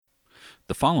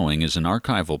The following is an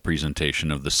archival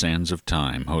presentation of The Sands of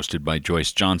Time, hosted by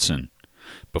Joyce Johnson.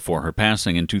 Before her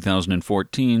passing in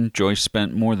 2014, Joyce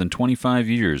spent more than 25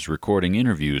 years recording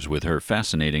interviews with her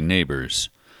fascinating neighbors.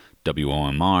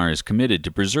 WOMR is committed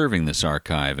to preserving this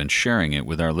archive and sharing it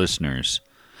with our listeners.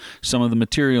 Some of the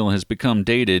material has become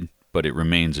dated, but it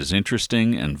remains as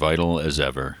interesting and vital as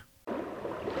ever.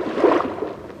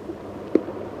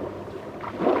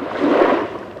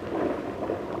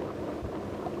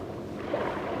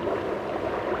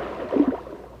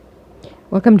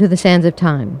 Welcome to The Sands of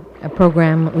Time, a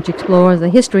program which explores the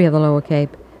history of the Lower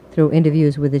Cape through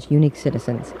interviews with its unique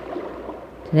citizens.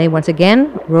 Today, once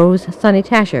again, Rose Sunny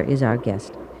Tasha is our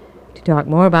guest to talk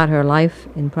more about her life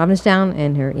in Provincetown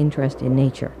and her interest in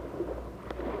nature.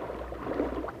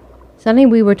 Sunny,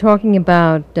 we were talking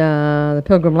about the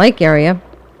Pilgrim Lake area.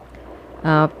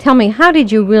 Tell me, how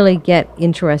did you really get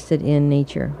interested in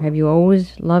nature? Have you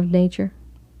always loved nature?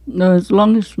 No, as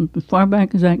far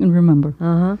back as I can remember.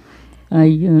 Uh-huh. I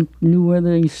knew where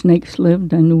the snakes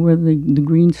lived. I knew where the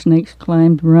green snakes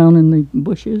climbed around in the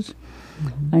bushes.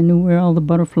 Mm-hmm. I knew where all the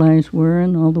butterflies were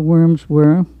and all the worms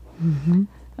were.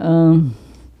 Mm-hmm.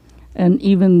 And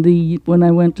even when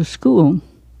I went to school.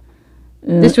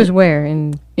 This was where?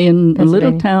 In a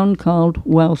little town called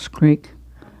Wells Creek,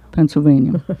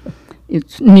 Pennsylvania.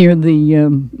 It's near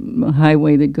the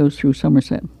highway that goes through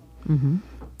Somerset. Mm-hmm.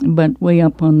 But way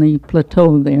up on the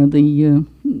plateau there,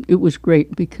 it was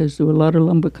great because there were a lot of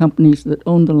lumber companies that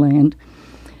owned the land,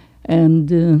 and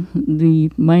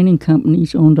the mining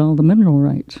companies owned all the mineral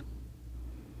rights.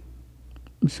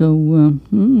 So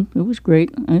it was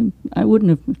great. I wouldn't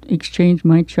have exchanged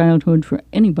my childhood for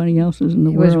anybody else's in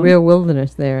the world. It was real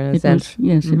wilderness there, in a sense.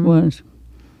 Yes, mm-hmm. It was.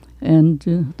 And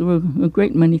there were a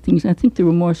great many things. I think there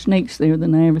were more snakes there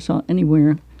than I ever saw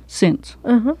anywhere since.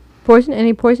 Uh-huh.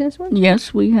 Any poisonous ones?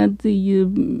 Yes, we had the,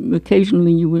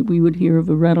 occasionally we would hear of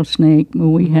a rattlesnake,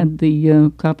 or we had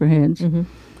the copperheads. Mm-hmm.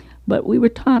 But we were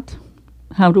taught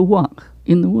how to walk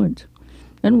in the woods.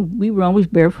 And we were always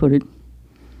barefooted.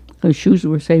 Those shoes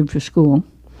were saved for school.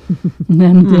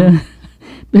 And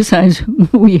besides,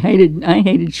 I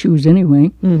hated shoes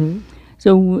anyway. Mm-hmm.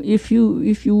 So if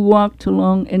you walked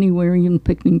along anywhere, even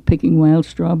picking wild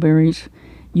strawberries,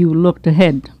 you looked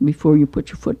ahead before you put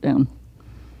your foot down.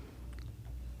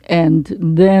 And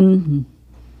then,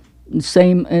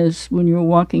 same as when you were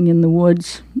walking in the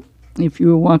woods, if you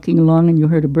were walking along and you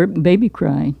heard a baby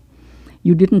cry,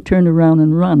 you didn't turn around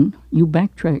and run. You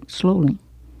backtracked slowly.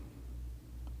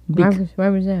 Why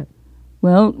was that?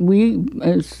 Well, we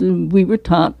were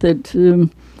taught that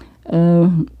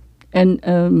a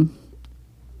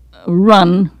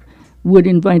run would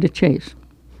invite a chase.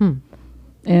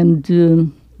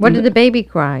 And what did the baby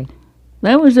cry?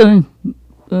 That was a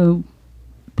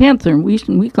panther.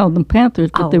 We called them panthers,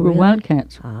 but they were really?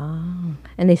 Wildcats. Oh,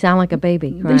 and they sound like a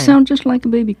baby crying. They sound just like a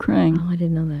baby crying. Oh, I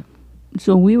didn't know that.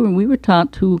 So we were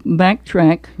taught to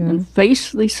backtrack and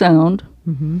face the sound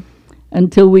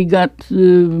until we got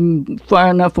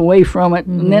far enough away from it,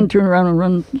 and then turn around and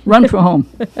run for home.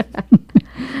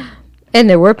 And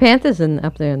there were panthers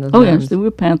up there in the mountains. Yes, there were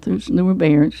panthers and there were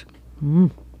bears. Mm.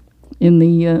 In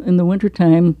the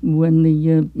wintertime, when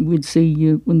we'd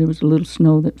see when there was a little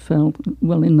snow that fell,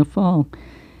 in the fall,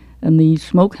 and the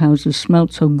smokehouses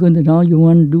smelled so good that all you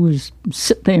wanted to do was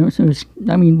sit there,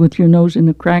 with your nose in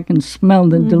a crack and smell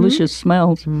the delicious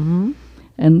smells. Mm-hmm.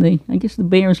 And I guess the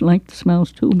bears liked the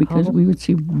smells too, because we would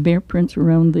see bear prints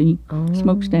around the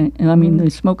smokestack. The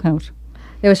smokehouse.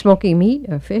 They were smoking meat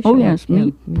or fish? Oh yes,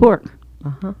 meat, pork.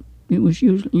 Uh-huh. It was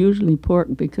usually pork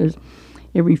because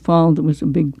every fall there was a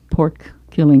big pork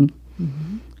killing,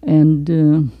 and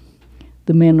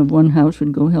the men of one house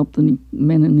would go help the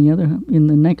men in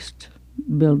the next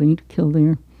building to kill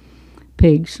their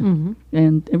pigs,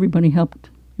 and everybody helped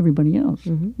everybody else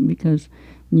because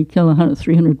when you kill a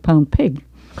 300-pound pig,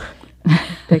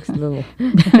 takes a little,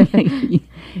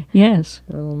 yes,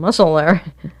 a little muscle there,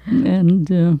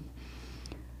 and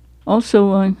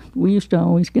also we used to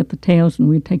always get the tails and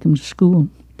we'd take them to school.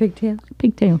 Pigtails.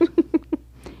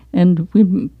 And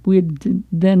we'd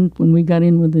then, when we got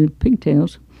in with the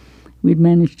pigtails, we'd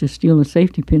manage to steal a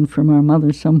safety pin from our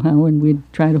mother somehow, and we'd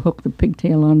try to hook the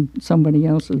pigtail on somebody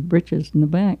else's breeches in the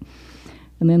back.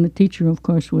 And then the teacher, of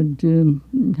course, would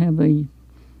have a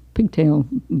pigtail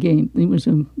game. It was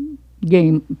a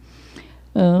game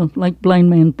like blind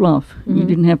man bluff. Mm-hmm. You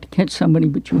didn't have to catch somebody,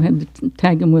 but you had to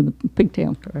tag them with a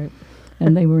pigtail. Right.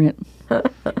 And they were it.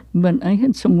 But I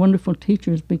had some wonderful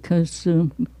teachers because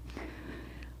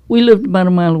we lived about a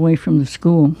mile away from the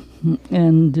school,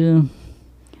 and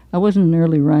I wasn't an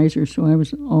early riser, so I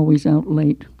was always out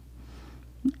late.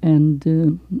 And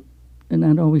and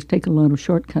I'd always take a lot of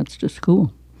shortcuts to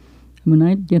school. I mean,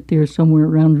 I'd get there somewhere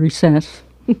around recess,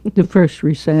 the first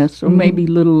recess, or maybe a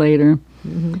little later.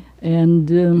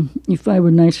 And if I were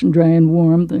nice and dry and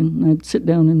warm, then I'd sit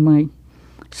down in my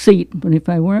seat. But if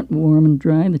I weren't warm and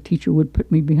dry, the teacher would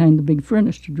put me behind the big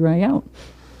furnace to dry out.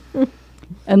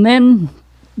 And then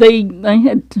I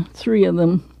had 3 of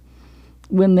them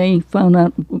when they found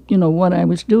out, what I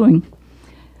was doing.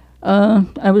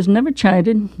 I was never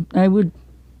chided.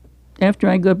 After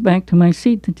I got back to my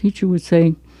seat, the teacher would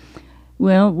say,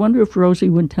 well, wonder if Rosie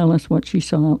would tell us what she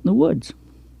saw out in the woods.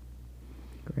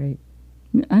 Great.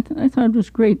 I thought it was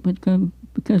great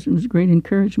because it was great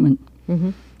encouragement.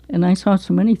 And I saw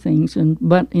so many things.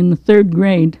 But in the 3rd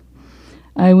grade,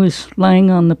 I was lying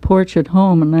on the porch at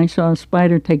home, and I saw a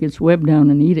spider take its web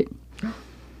down and eat it.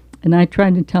 And I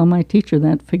tried to tell my teacher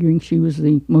that, figuring she was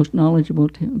the most knowledgeable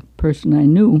person I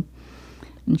knew.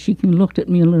 And she looked at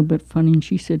me a little bit funny, and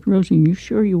she said, Rosie, you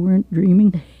sure you weren't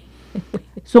dreaming?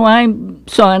 So I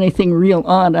saw anything real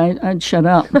odd, I'd shut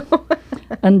up.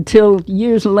 Until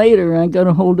years later, I got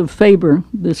a hold of Faber,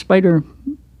 the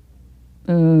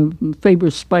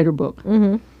Faber's spider book.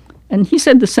 And he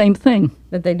said the same thing.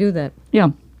 That they do that. Yeah.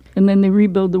 And then they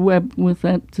rebuild the web with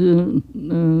that,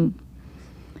 the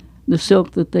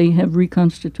silk that they have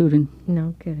reconstituted.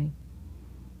 No kidding.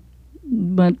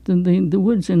 But the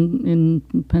woods in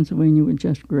Pennsylvania were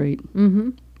just great.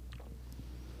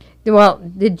 Well,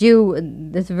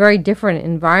 it's a very different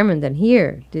environment than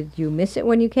here. Did you miss it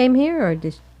when you came here, or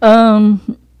just?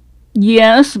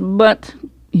 Yes, but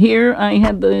here I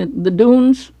had the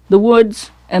dunes, the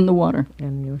woods, and the water.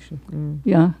 And the ocean.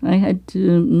 Yeah, I had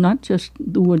not just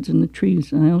the woods and the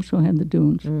trees. I also had the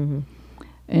dunes.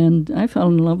 And I fell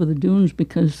in love with the dunes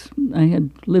because I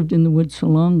had lived in the woods so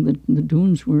long that the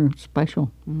dunes were special.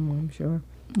 I'm sure.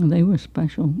 They were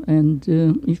special. And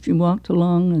if you walked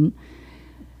along and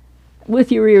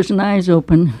with your ears and eyes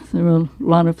open, there were a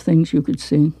lot of things you could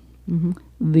see.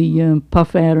 The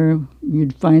puff adder,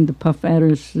 you'd find the puff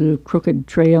adder's crooked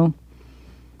trail,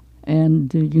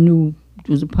 and you knew it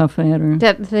was a puff adder.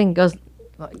 That thing goes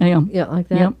like that?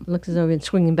 Yep. Looks as though it's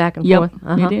swinging back and Yep,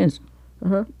 forth. it is.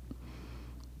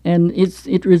 And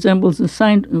it resembles the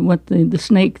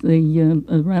snake,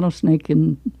 the rattlesnake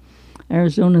in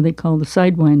Arizona they call the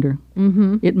sidewinder.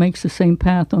 It makes the same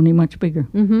path, only much bigger.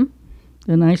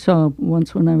 And I saw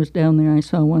once when I was down there, I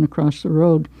saw one across the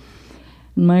road.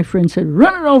 And my friend said,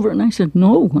 run it over. And I said,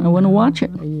 no, I want to watch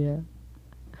it.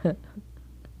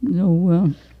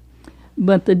 No,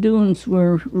 but the dunes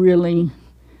were really,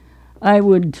 I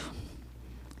would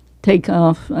take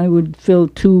off, I would fill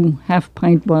 2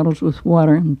 half-pint bottles with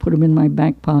water and put them in my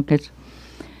back pockets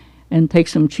and take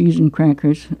some cheese and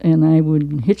crackers. And I would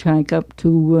hitchhike up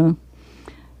to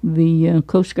the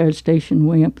Coast Guard station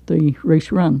way up the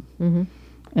Race Run.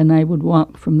 And I would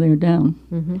walk from there down.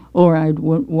 Or I'd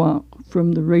walk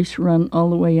from the Race Run all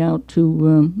the way out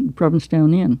to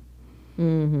Provincetown Inn.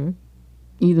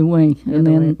 Either way.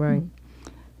 Right.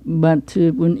 But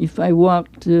if I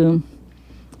walked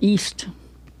east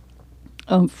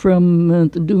from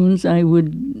the dunes, I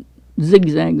would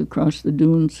zigzag across the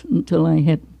dunes until I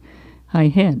hit High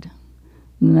Head.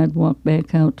 And I'd walk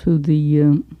back out to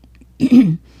the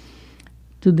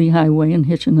to the highway and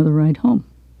hitch another ride home.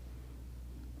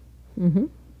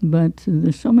 But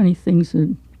there's so many things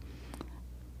that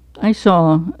I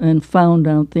saw and found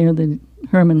out there that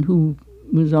Herman, who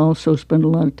was also spent a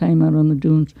lot of time out on the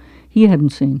dunes, he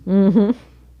hadn't seen.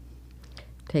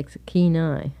 Takes a keen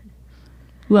eye.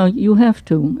 Well, you have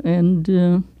to,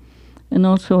 and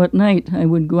also at night I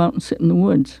would go out and sit in the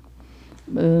woods.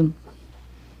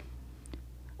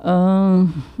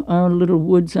 Our little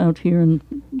woods out here, and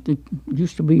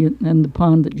used to be, and the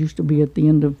pond that used to be at the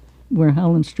end of where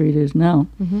Howland Street is now.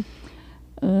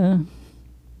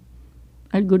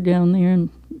 I'd go down there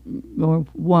or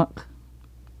walk.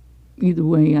 Either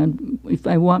way, if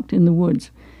I walked in the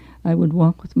woods, I would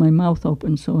walk with my mouth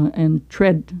open and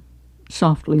tread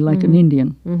softly like an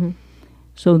Indian,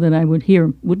 so that I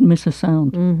wouldn't miss a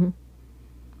sound.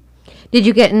 Did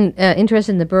you get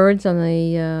interested in the birds on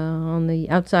the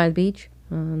outside beach?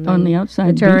 On the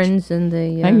outside the terns beach? And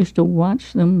the. I used to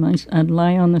watch them. I'd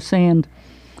lie on the sand,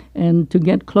 and to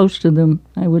get close to them,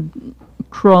 I would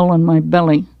crawl on my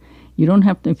belly. You don't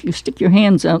have to. If you stick your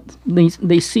hands out,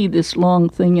 they see this long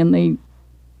thing and they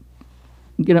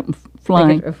get up and fly.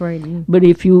 They get afraid. But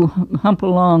if you hump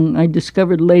along, I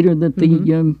discovered later that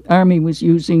the Army was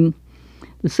using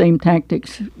the same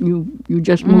tactics. You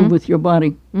just move with your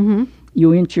body.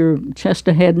 You inch your chest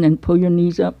ahead and then pull your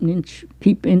knees up and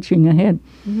keep inching ahead.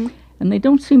 And they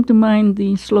don't seem to mind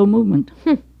the slow movement.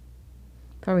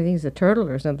 Probably thinks it's a turtle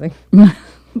or something.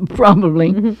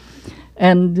 Probably.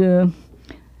 And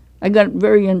I got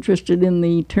very interested in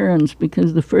the terns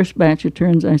because the first batch of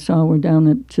terns I saw were down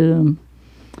at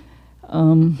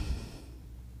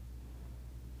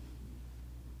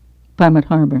Plymouth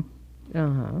Harbor.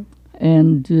 Uh-huh.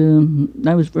 And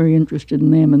I was very interested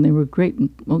in them, and they were great,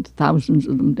 well, thousands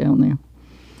of them down there.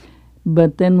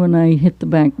 But then when I hit the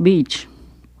back beach,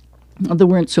 there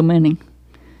weren't so many.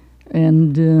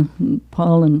 And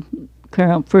Paul and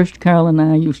Carl, first Carl and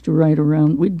I used to ride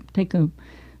around. We'd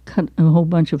cut a whole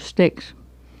bunch of sticks,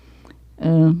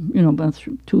 about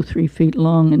 2-3 feet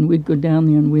long, and we'd go down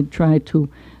there and we'd try to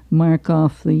mark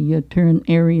off the tern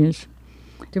areas.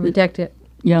 To protect it?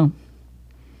 Yeah.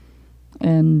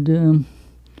 And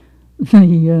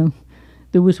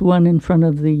there was one in front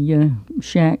of the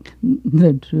shack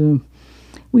that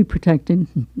we protected,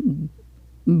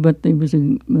 but there was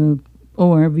a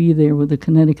ORV there with a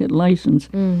Connecticut license,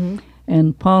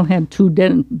 and Paul had 2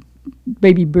 dead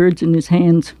baby birds in his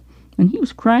hands, and he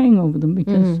was crying over them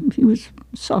because he was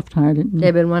soft-hearted.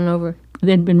 They'd been run over?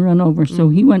 They'd been run over, so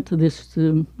he went to this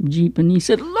Jeep, and he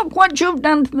said, "Look what you've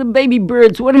done to the baby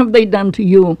birds. What have they done to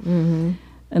you?"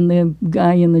 And the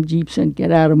guy in the Jeep said, "Get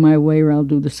out of my way or I'll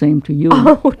do the same to you."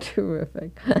 Oh,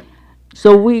 terrific.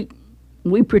 So we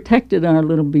protected our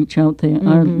little beach out there,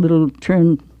 our little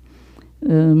tern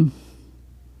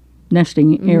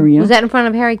nesting area. Was that in front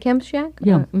of Harry Kemp's shack?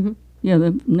 Yeah. Yeah,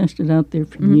 they nested out there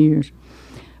for years.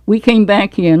 We came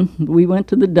back in, we went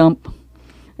to the dump,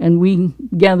 and we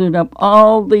gathered up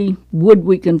all the wood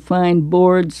we can find,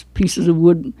 boards, pieces of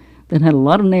wood that had a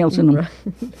lot of nails in them.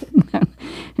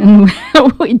 And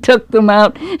we took them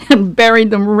out and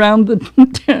buried them around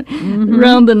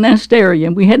around the nest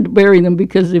area. We had to bury them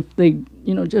because if they,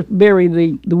 just bury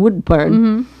the wood part.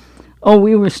 Oh,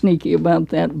 we were sneaky about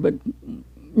that, but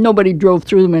nobody drove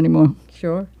through them anymore.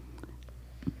 Sure.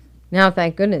 Now,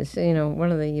 thank goodness,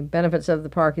 one of the benefits of the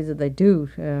park is that they do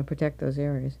protect those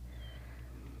areas.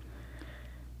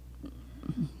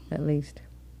 At least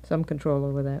some control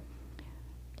over that.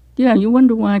 Yeah, you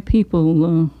wonder why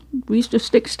people, we used to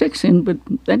stick sticks in, but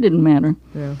that didn't matter.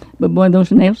 Yeah. But boy,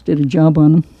 those nails did a job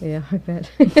on them. Yeah, I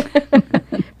bet.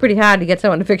 Pretty hard to get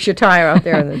someone to fix your tire out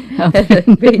there on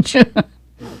the beach.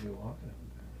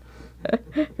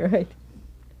 Right.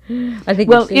 I think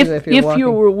well, if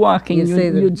you were walking,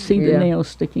 you'd see the yeah. nails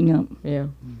sticking up. Yeah.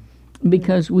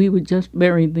 Because we would just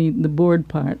bury the board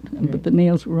part, but the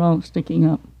nails were all sticking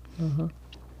up.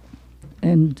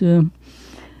 And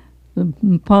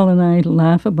Paul and I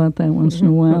laugh about that once in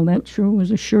a while. That sure was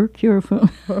a sure cure for.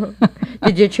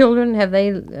 Did your children, have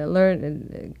they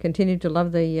learned, continued to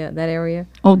love that area?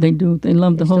 Oh, they do. They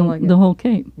love the whole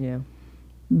Cape. Yeah.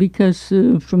 Because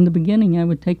from the beginning, I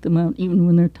would take them out even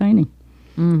when they're tiny.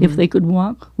 If they could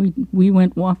walk, we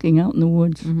went walking out in the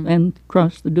woods and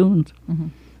across the dunes.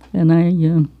 And I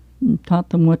taught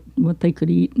them what they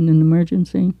could eat in an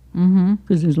emergency.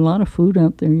 Because there's a lot of food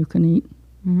out there you can eat.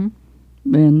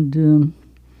 And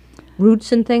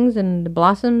roots and things and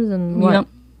blossoms and what?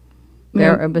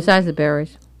 Yep. Besides the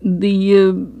berries.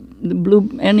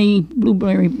 Any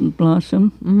blueberry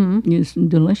blossom is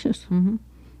delicious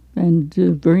and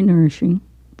very nourishing,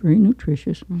 very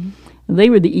nutritious. They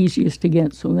were the easiest to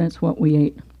get, so that's what we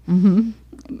ate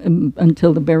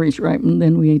until the berries ripened.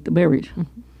 Then we ate the berries.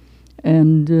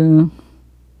 And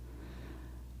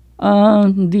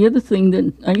the other thing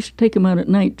that I used to take them out at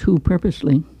night too,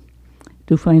 purposely,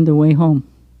 to find their way home.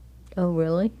 Oh,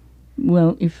 really?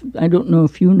 Well, I don't know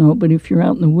if you know, but if you're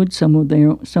out in the woods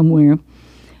somewhere,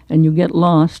 and you get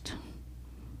lost,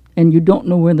 and you don't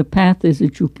know where the path is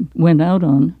that you went out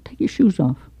on, take your shoes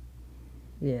off.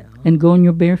 Yeah. And go in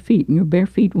your bare feet, and your bare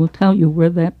feet will tell you where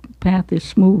that path is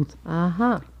smooth.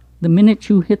 The minute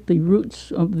you hit the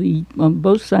roots of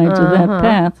both sides of that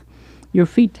path, your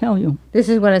feet tell you. This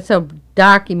is when it's so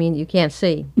dark, you mean you can't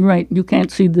see? Right, you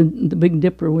can't see the Big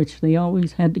Dipper, which they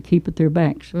always had to keep at their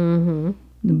backs. The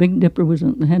Big Dipper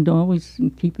had to always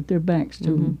keep at their backs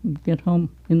to get home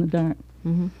in the dark.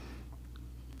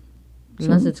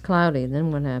 Unless it's cloudy,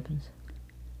 then what happens?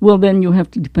 Well, then you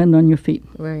have to depend on your feet.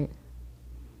 Right.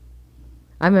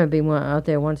 I remember being out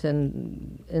there once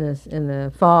in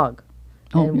the fog,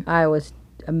 and I was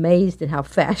amazed at how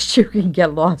fast you can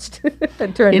get lost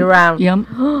and turned around.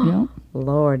 Yeah.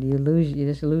 Lord, you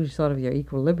just lose sort of your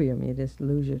equilibrium. You just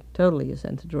lose your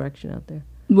sense of direction out there.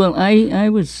 Well, I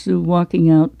was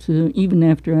walking out even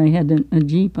after I had a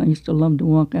Jeep. I used to love to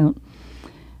walk out,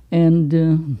 and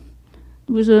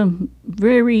it was a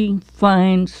very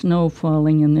fine snow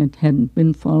falling, and it hadn't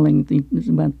been falling. It was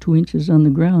about 2 inches on the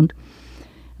ground.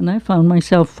 And I found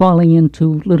myself falling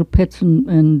into little pits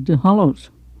and hollows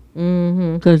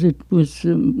because it was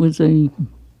a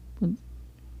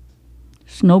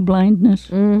snow blindness.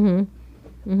 I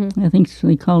think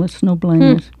they call it snow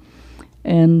blindness.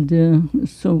 And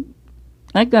so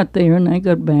I got there and I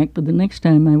got back, but the next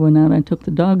time I went out, I took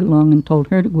the dog along and told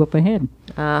her to go up ahead.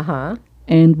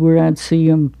 And where I'd see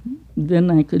them, then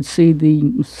I could see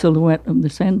the silhouette of the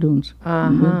sand dunes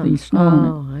with the snow on it.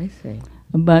 Oh, I see.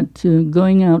 But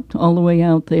going out, all the way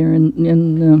out there and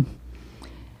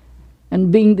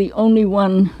being the only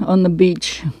one on the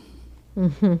beach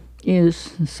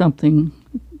is something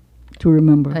to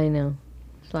remember. I know.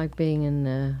 It's like being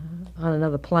on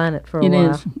another planet for a while.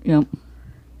 It is, yeah.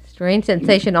 Strange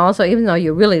sensation also, even though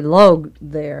you're really low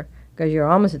there, because you're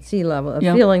almost at sea level, a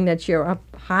feeling that you're up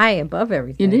high above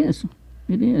everything. It is.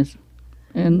 It is.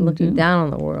 And looking down on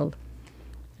the world.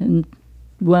 And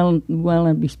while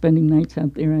I'd be spending nights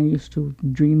out there, I used to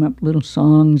dream up little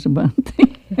songs about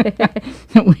things,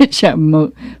 which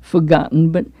I've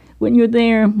forgotten. But when you're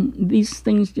there, these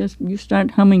things you start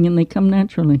humming and they come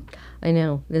naturally. I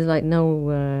know. There's like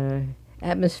no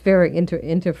atmospheric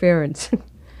interference.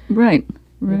 Right,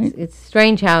 right. It's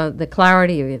strange how the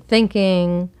clarity of your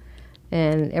thinking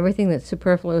and everything that's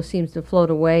superfluous seems to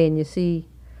float away, and you see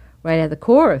right at the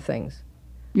core of things.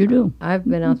 You do. I've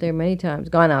been out there many times,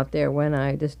 gone out there when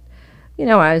I just,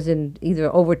 I was in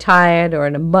either overtired or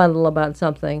in a muddle about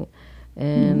something,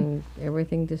 and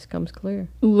everything just comes clear.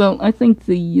 Well, I think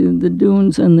the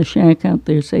dunes and the shack out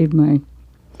there saved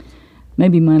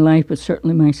maybe my life, but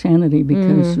certainly my sanity,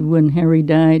 because when Harry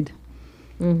died,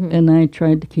 and I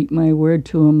tried to keep my word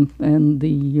to him, and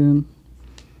the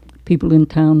people in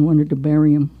town wanted to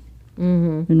bury him,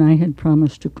 and I had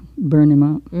promised to burn him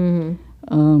up.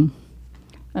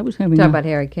 I was having talk about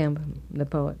Harry Kemp, the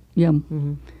poet. Yeah.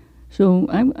 So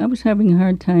I was having a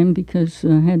hard time because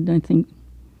I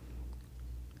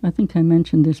think I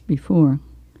mentioned this before.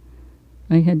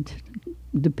 I had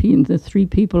the three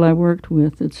people I worked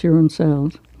with at Sear and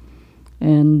Sal's,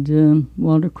 and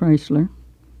Walter Chrysler,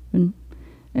 and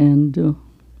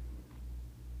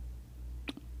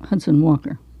Hudson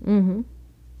Walker. The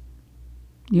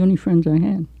only friends I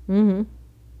had.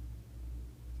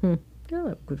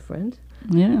 Oh, good friends.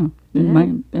 Yeah,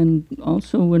 and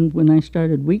also when I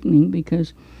started weakening,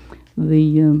 because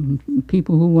the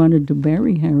people who wanted to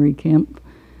bury Harry Kemp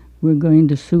were going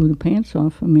to sue the pants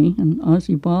off of me, and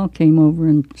Ozzie Ball came over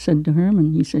and said to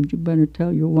Herman, he said, "You better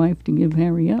tell your wife to give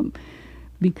Harry up,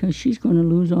 because she's going to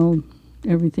lose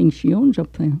everything she owns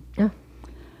up there." Yeah.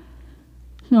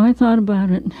 So I thought about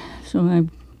it. So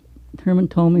Herman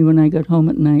told me when I got home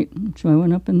at night. So I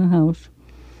went up in the house,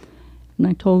 and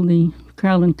I told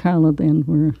Carl and Carla then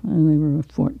they were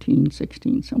 14,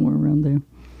 16, somewhere around there.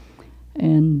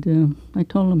 And I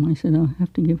told them, I said, "I'll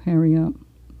have to give Harry up."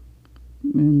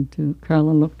 And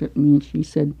Carla looked at me and she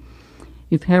said,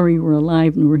 "If Harry were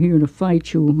alive and were here to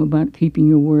fight you about keeping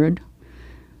your word."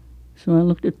 So I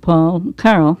looked at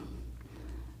Carl,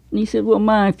 and he said, "Well,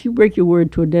 Ma, if you break your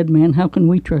word to a dead man, how can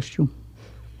we trust you?"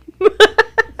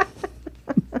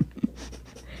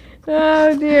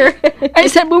 Oh, dear. I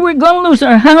said, "Well, we're going to lose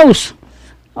our house."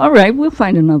 "All right, we'll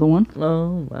find another one."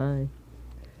 Oh, my.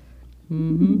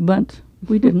 But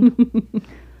we didn't.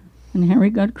 And Harry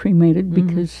got cremated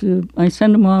because I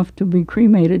sent him off to be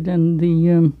cremated, and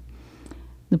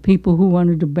the people who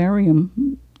wanted to bury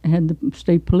him had the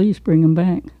state police bring him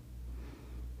back.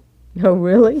 Oh,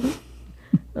 really?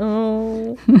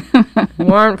 Oh.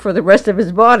 Warrant for the rest of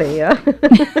his body, yeah?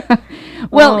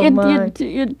 Well, it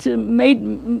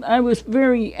made, I was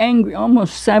very angry,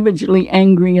 almost savagely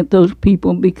angry at those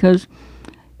people, because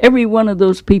every one of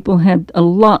those people had a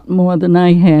lot more than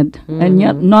I had, and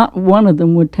yet not one of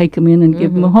them would take him in and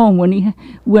give him a home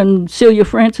when Celia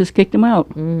Francis kicked him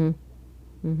out.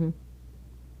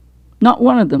 Not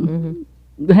one of them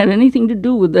had anything to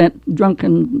do with that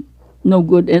drunken, no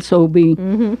good SOB.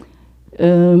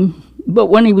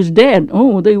 But when he was dead,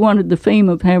 they wanted the fame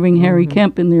of having Harry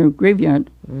Kemp in their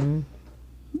graveyard.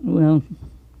 Well,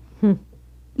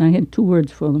 I had 2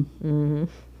 words for them.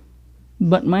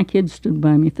 But my kids stood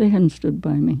by me. If they hadn't stood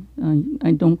by me,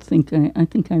 I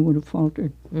think I would have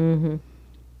faltered.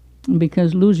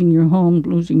 Because losing your home,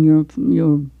 losing your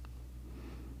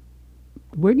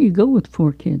where do you go with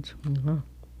 4 kids?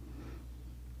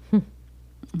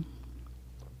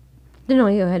 No,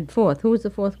 you had 4th. Who was the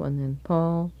 4th one then?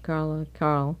 Paul, Carla,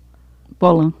 Carl.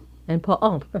 Paula. And Paul.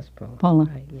 Oh, that's Paul. Paula.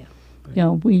 Right, yeah. Yeah,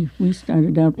 we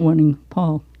started out wanting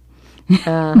Paul.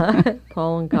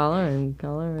 Paul and Carla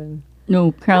and...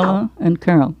 No, Carla and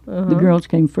Carl. The girls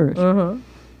came first. And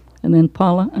then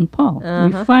Paula and Paul.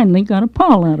 We finally got a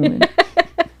Paul out of it.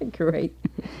 Great.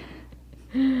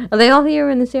 Are they all here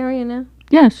in this area now?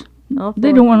 Yes. All They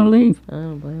four? don't want to leave.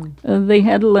 Oh, wow. They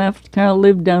had left. Carl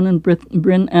lived down in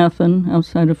Bryn Athyn,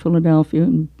 outside of Philadelphia.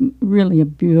 Really a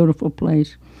beautiful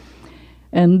place.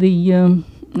 And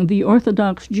the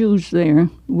Orthodox Jews there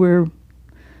were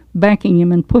backing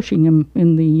him and pushing him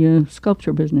in the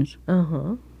sculpture business.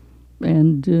 Uh-huh.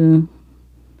 And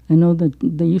I know that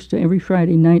they used to, every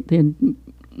Friday night, they had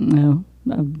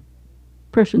a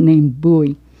person named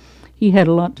Bowie. He had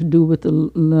a lot to do with the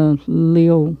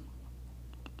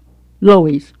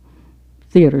Loews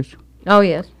theaters. Oh,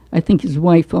 yes. I think his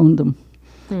wife owned them.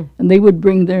 Hmm. And they would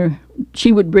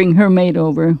she would bring her maid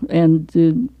over,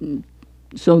 and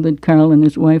so that Carl and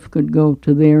his wife could go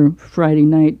to their Friday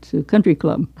night country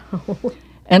club.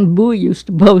 And Bowie used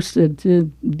to boast that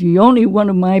the only one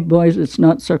of my boys that's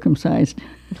not circumcised.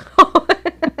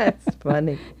 That's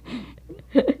funny.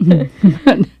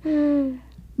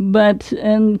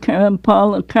 And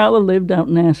Carla lived out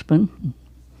in Aspen.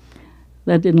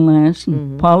 That didn't last.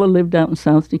 And Paula lived out in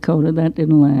South Dakota. That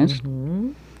didn't last.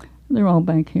 Mm-hmm. They're all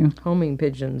back here. Homing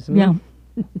pigeons. Yeah.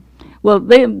 Well,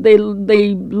 they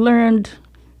learned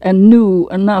and knew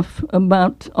enough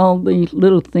about all the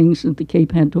little things that the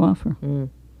Cape had to offer. Mm.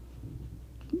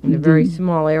 In a very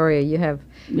small area, you have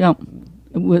Yeah.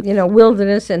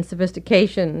 wilderness and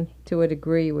sophistication to a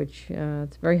degree, which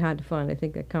it's very hard to find. I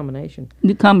think a combination.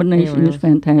 The combination Anywhere is else.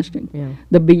 fantastic. Yeah.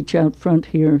 The beach out front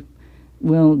here,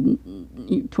 well,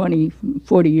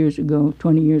 40 years ago,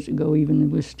 20 years ago even,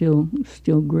 it was still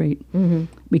great. Mm-hmm.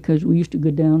 Because we used to go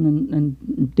down and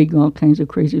dig all kinds of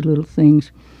crazy little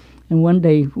things. And one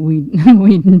day we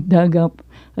we dug up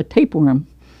a tapeworm.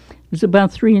 It was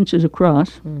about 3 inches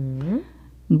across. Mm-hmm.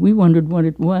 And we wondered what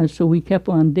it was, so we kept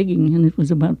on digging, and it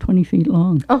was about 20 feet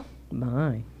long. Oh,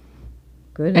 my.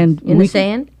 Goodness. And in the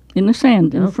sand? In the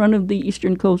sand, Oh. in front of the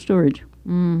Eastern Coast Storage.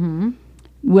 Mm-hmm.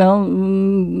 Well,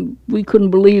 we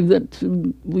couldn't believe that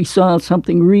we saw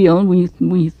something real.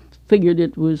 We figured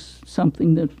it was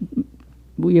something that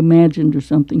we imagined or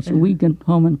something. So we got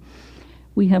home, and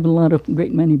we have a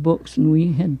great many books, and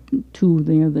we had 2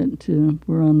 there that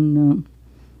were on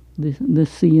the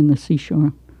sea and the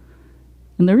seashore.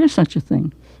 And there is such a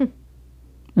thing.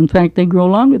 In fact, they grow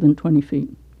longer than 20 feet.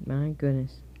 My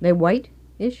goodness. They're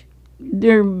white-ish?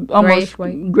 They're almost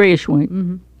Grayish-white? grayish-white.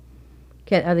 Mm-hmm.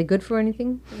 Are they good for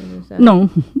anything? No,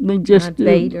 they just Not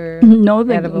bait or no.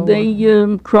 edible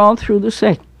They crawl through the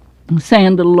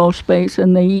sand at a low space,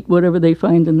 and they eat whatever they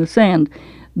find in the sand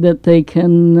that they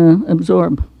can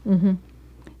absorb. Mm-hmm.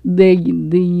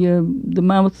 The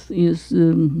mouth is.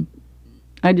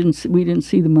 We didn't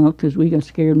see the mouth because we got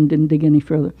scared and didn't dig any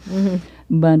further. Mm-hmm.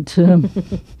 But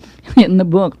in the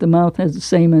book, the mouth has the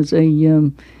same as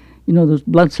those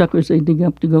bloodsuckers they dig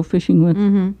up to go fishing with.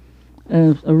 Mm-hmm.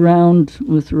 A round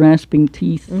with rasping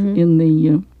teeth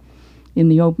Mm-hmm. in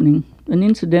the opening. And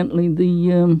incidentally,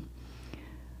 the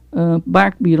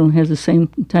bark beetle has the same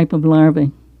type of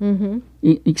larvae, Mm-hmm.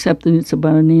 except that it's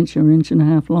about 1 inch or 1.5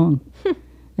 inches long.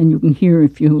 And you can hear,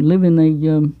 if you live in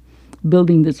a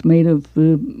building that's made of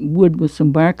wood with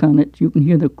some bark on it, you can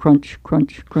hear the crunch,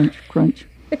 crunch, crunch, crunch.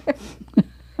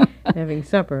 Having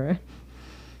supper.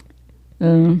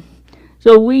 So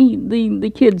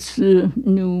the kids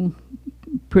knew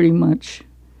pretty much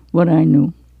what I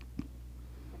knew.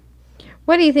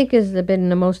 What do you think has been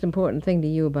the most important thing to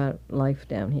you about life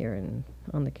down here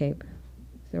on the Cape?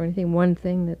 Is there one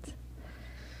thing that's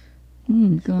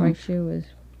strikes you as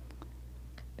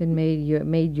been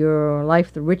made your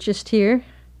life the richest here?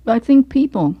 I think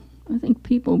people,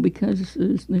 because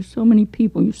there's so many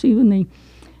people. You see,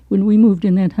 when we moved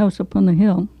in that house up on the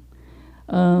hill,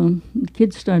 the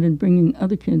kids started bringing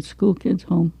other kids, school kids,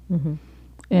 home, Mm-hmm.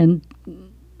 and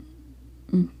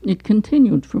it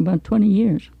continued for about 20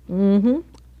 years. Mm-hmm.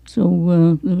 So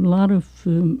there were a lot of,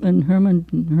 and Herman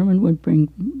would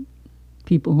bring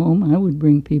people home. I would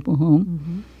bring people home.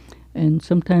 Mm-hmm. And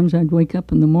sometimes I'd wake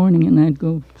up in the morning and I'd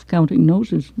go counting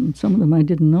noses, and some of them I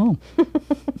didn't know.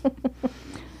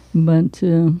 But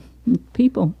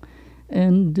people,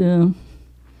 and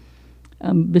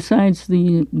besides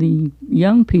the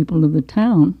young people of the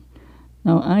town,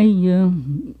 now I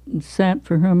sat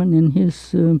for Herman in his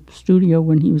studio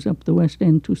when he was up the West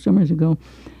End 2 summers ago,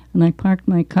 and I parked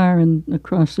my car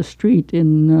across the street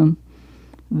in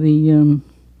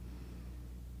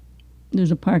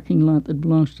there's a parking lot that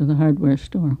belongs to the hardware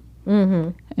store. Mm-hmm.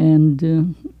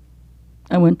 And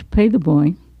I went to pay the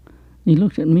boy. He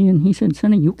looked at me and he said,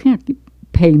 "Sonny, you can't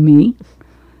pay me."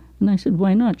 And I said,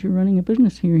 "Why not? You're running a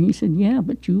business here." He said, "Yeah,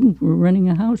 but you were running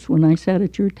a house when I sat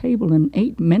at your table and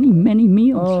ate many, many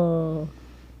meals." Oh,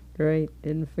 Great.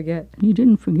 Didn't forget. He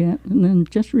didn't forget. And then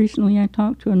just recently I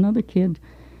talked to another kid,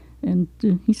 and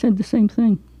he said the same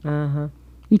thing. Uh-huh.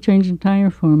 He changed a tire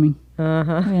for me.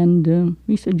 Uh-huh. And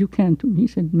he said, you can't. He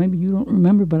said, maybe you don't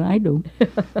remember, but I do.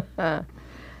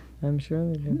 I'm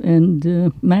sure they do.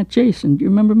 And Matt Jason. Do you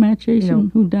remember Matt Jason, No.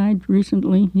 who died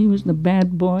recently? He was the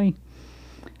bad boy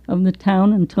of the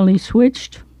town until he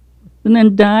switched and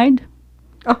then died.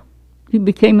 Oh. He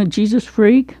became a Jesus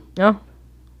freak. Oh.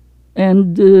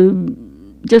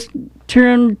 And just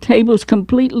turned tables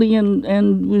completely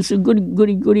and was a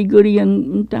goody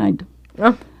and died.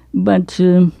 Oh. But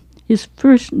the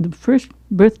first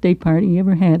birthday party he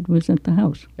ever had was at the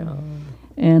house. Oh.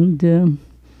 And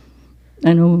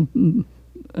I know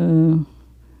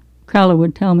Carla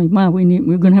would tell me, Ma,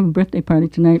 we're going to have a birthday party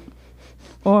tonight,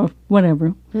 or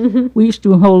whatever. We used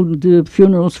to hold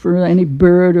funerals for any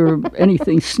bird or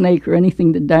anything, snake or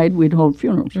anything that died. We'd hold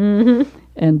funerals.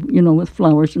 And, with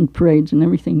flowers and parades and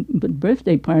everything. But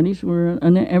birthday parties were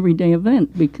an everyday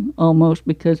event, almost,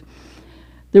 because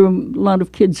there were a lot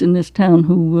of kids in this town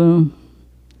who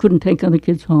couldn't take other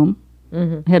kids home,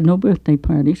 had no birthday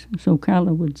parties. So Carl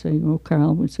would say,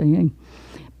 hey,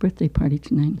 birthday party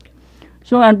tonight.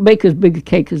 So I'd bake as big a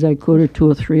cake as I could, or 2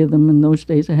 or 3 of them. In those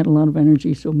days, I had a lot of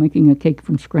energy, so making a cake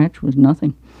from scratch was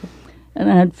nothing. And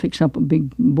I'd fix up a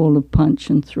big bowl of punch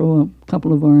and throw a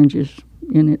couple of oranges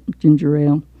in it, ginger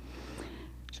ale.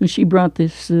 So she brought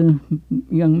this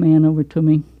young man over to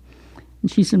me,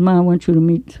 and she said, Ma, I want you to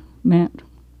meet Matt.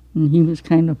 And he was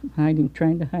kind of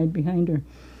trying to hide behind her.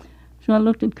 So I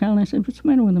looked at Carl and I said, what's the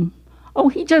matter with him? Oh,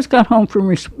 he just got home from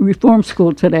reform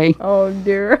school today. Oh,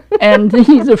 dear. And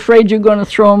he's afraid you're going to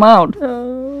throw him out.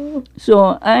 Oh.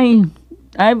 So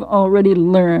I've already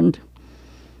learned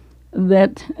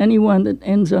that anyone that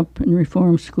ends up in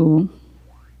reform school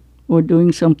or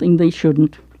doing something they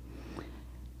shouldn't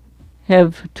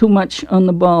have too much on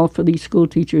the ball for these school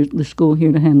teachers, the school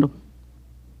here, to handle.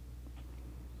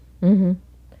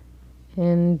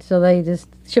 And so they just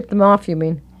ship them off, you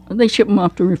mean? They ship them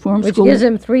off to reform Which school. gives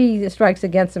them 3 strikes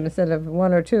against them instead of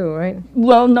 1 or 2, right?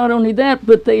 Well, not only that,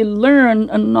 but they learn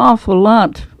an awful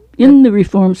lot in the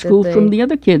reform school from the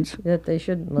other kids. That they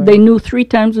shouldn't learn. They knew 3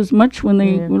 times as much when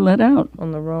they were let out.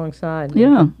 On the wrong side.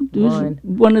 Yeah. There was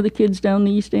one of the kids down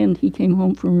the East End, he came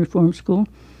home from reform school,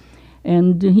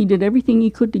 and he did everything he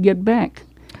could to get back.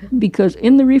 Because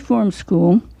in the reform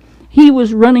school, he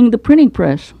was running the printing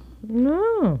press.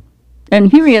 No. And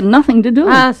here he had nothing to do.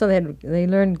 So they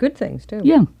learned good things, too.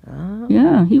 Yeah. Oh.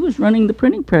 Yeah, he was running the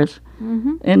printing press.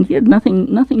 And he had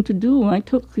nothing to do. I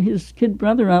took his kid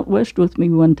brother out west with me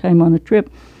one time on a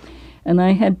trip, and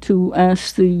I had to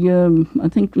ask I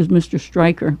think it was Mr.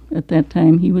 Stryker at that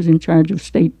time. He was in charge of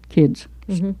state kids,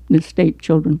 the state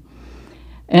children.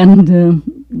 And,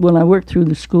 I worked through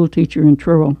the school teacher in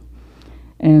Truro.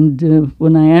 And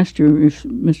when I asked her if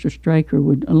Mr. Stryker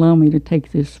would allow me to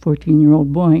take this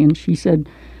 14-year-old boy, and she said,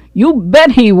 you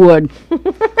bet he would.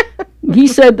 He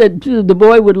said that the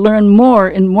boy would learn more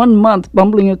in 1 month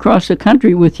bumbling across the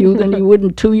country with you than he would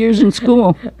in 2 years in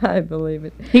school. I believe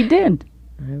it. He did.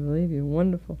 I believe you.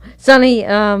 Wonderful. Sonny,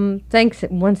 thanks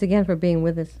once again for being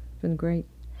with us. It's been great.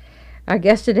 Our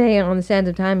guest today on The Sands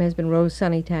of Time has been Rose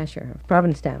Sonny Tasha of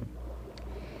Provincetown.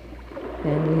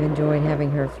 And we've enjoyed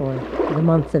having her for the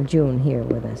month of June here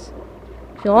with us.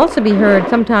 She'll also be heard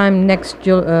sometime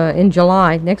in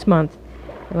July, next month,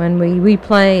 when we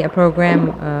replay a program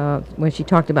when she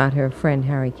talked about her friend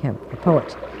Harry Kemp, the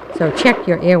poet. So check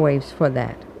your airwaves for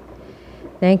that.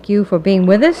 Thank you for being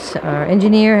with us. Our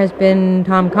engineer has been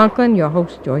Tom Conklin, your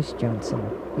host Joyce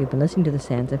Johnson. You've been listening to The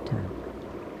Sands of Time.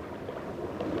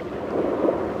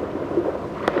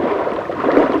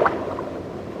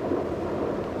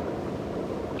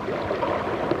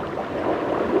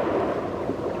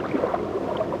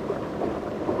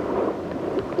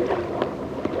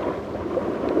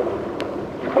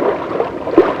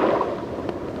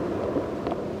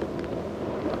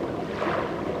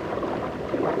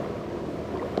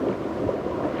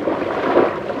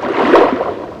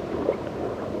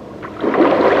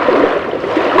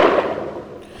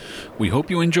 We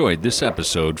hope you enjoyed this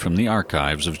episode from the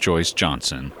archives of Joyce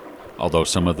Johnson. Although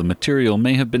some of the material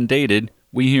may have been dated,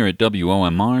 we here at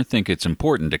WOMR think it's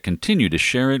important to continue to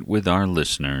share it with our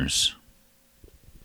listeners.